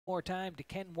more time to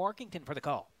Ken Warkington for the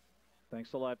call.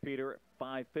 Thanks a lot, Peter.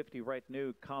 550 right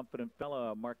new, Confident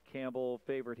Fella. Mark Campbell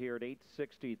favorite here at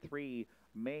 863.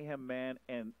 Mayhem Man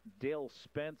and Dale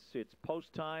Spence. It's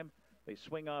post time. They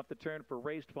swing off the turn for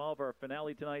race 12, our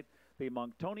finale tonight. The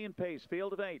Monctonian Pace,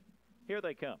 field of 8. Here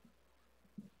they come.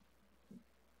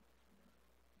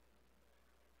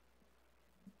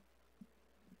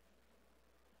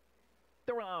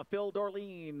 They're off. Phil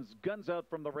Dorleans guns out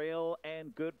from the rail,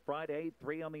 and Good Friday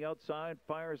 3 on the outside,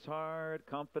 fires hard.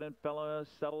 Confident Fella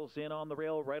settles in on the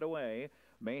rail right away.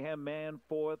 Mayhem Man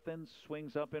 4th and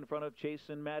swings up in front of Chase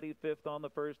and Maddie 5th on the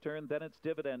first turn. Then it's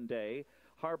Dividend Day.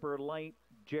 Harbor Light,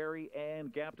 Jerry,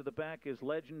 and gap to the back is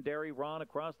Legendary Ron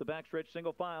across the backstretch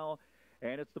single file.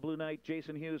 And it's the Blue Knight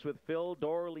Jason Hughes with Phil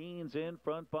Dorleans in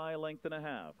front by a length and a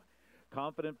half.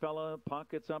 Confident Fella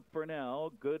pockets up for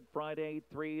now. Good Friday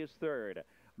 3 is third.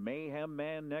 Mayhem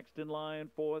Man next in line,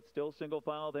 4th, still single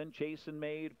file. Then Chase and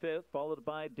Maid 5th, followed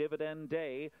by Dividend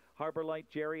Day. Harbor Light,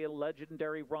 Jerry, and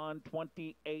Legendary Ron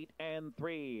 28 and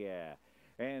 3.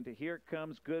 And here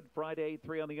comes Good Friday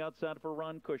 3 on the outside for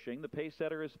Ron Cushing. The pace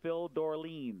setter is Phil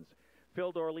Dorleans.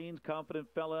 Phil Dorleans, Confident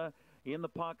Fella in the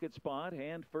pocket spot,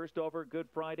 and first over Good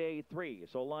Friday 3.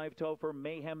 So live tow for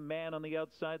Mayhem Man on the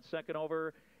outside, second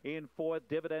over in 4th,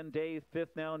 Dividend Day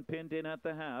 5th now and pinned in at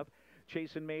the half.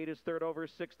 Chasin' Maid is third over,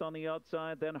 6th on the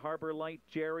outside, then Harbor Light,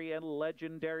 Jerry, and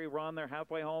Legendary Ron. They're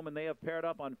halfway home, and they have paired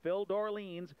up on Phil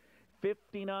Dorleans.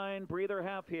 59 breather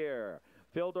half here.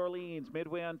 Phil Dorleans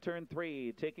midway on turn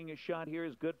 3. Taking a shot here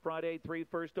is Good Friday 3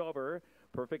 first over.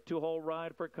 Perfect two-hole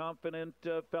ride for Confident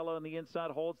Fella on the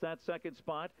inside, holds that second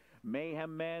spot.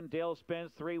 Mayhem Man, Dale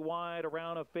Spence 3 wide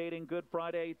around a fading Good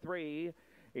Friday 3.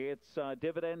 It's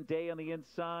Dividend Day on the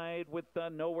inside with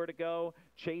nowhere to go.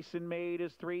 Chasin' Maid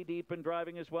is 3 deep and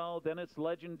driving as well. Then it's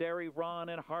Legendary Ron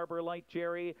and Harbor Light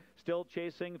Jerry still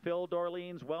chasing Phil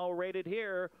Dorleans. Well rated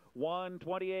here,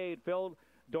 128. Phil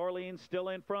Dorleans still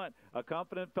in front. A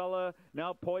Confident Fella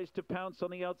now poised to pounce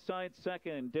on the outside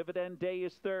second. Dividend Day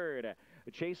is third.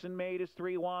 Chasin' Maid is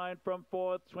 3 wide from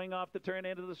 4th. Swing off the turn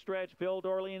into the stretch. Phil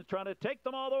Dorleans trying to take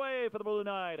them all the way for the Blue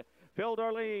Knight. Phil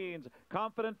Dorleans,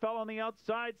 Confident Fella on the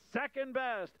outside, second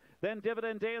best. Then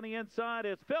Dividend Day on the inside.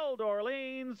 It's Phil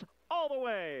Dorleans all the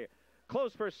way.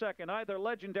 Close for second. Either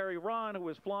Legendary Ron, who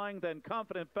was flying, then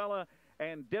Confident Fella,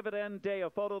 and Dividend Day. A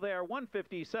photo there,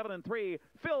 157 and 3.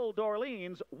 Phil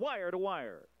Dorleans, wire to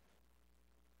wire.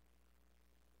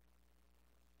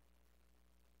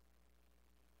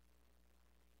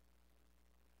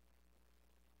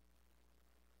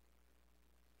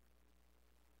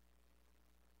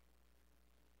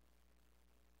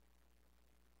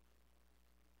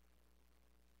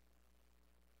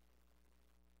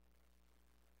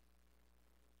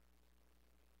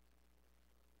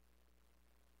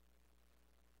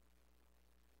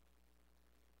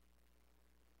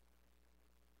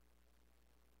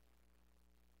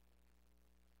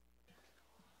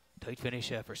 Tight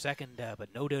finish for second,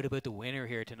 but no doubt about the winner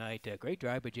here tonight. Great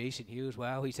drive by Jason Hughes.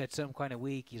 Wow, he's had some kind of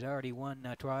week. He's already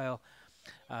won trial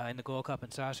in the Gold Cup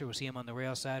and Saucer. We'll see him on the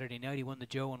rail Saturday night. He won the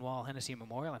Joe and Wall Hennessy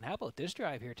Memorial. And how about this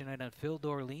drive here tonight on Phil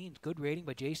Dorleans? Good rating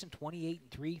by Jason, 28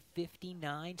 and 3,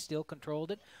 59. Still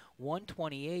controlled it.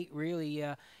 128, really,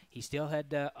 he still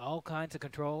had all kinds of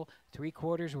control.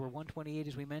 3/4 were 128,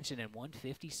 as we mentioned, and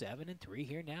 157 and 3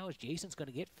 here now as Jason's going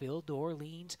to get Phil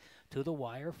Dorleans to the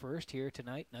wire first here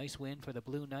tonight. Nice win for the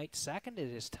Blue Knight. Second,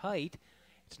 it is tight.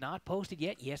 It's not posted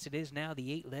yet. Yes, it is now.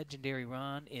 The 8 Legendary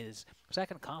Ron is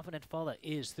second. Confident Fella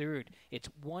is third. It's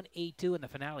 1-8-2 in the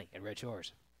finale at Red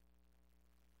Shores.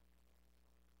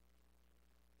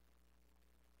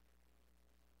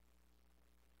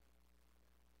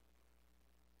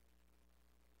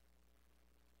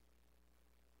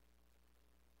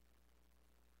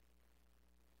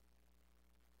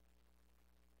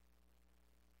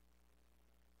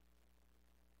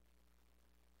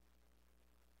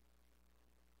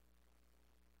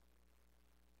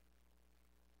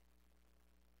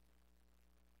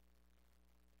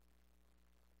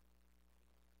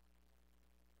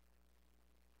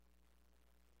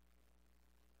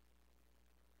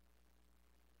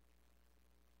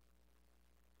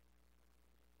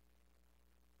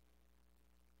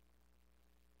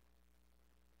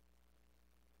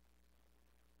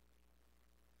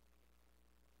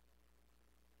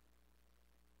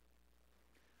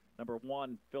 Number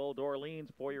 1, Phil Dorleans,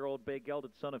 4-year-old bay gelded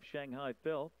son of Shanghai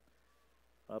Phil.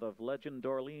 Out of Legend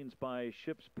Dorleans by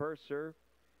Ships Purser,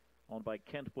 owned by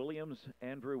Kent Williams,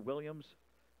 Andrew Williams,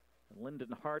 and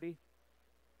Lyndon Hardy.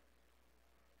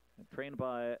 And trained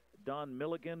by Don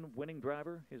Milligan, winning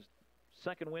driver. His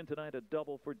second win tonight, a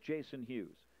double for Jason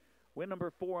Hughes. Win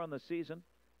number 4 on the season.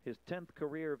 his 10th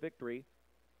career victory.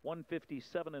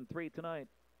 157-3 tonight.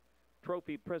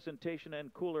 Trophy presentation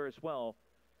and cooler as well.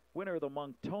 Winner the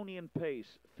Monctonian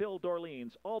Pace, Phil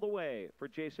Dorleans, all the way for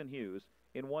Jason Hughes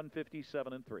in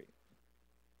 157-3.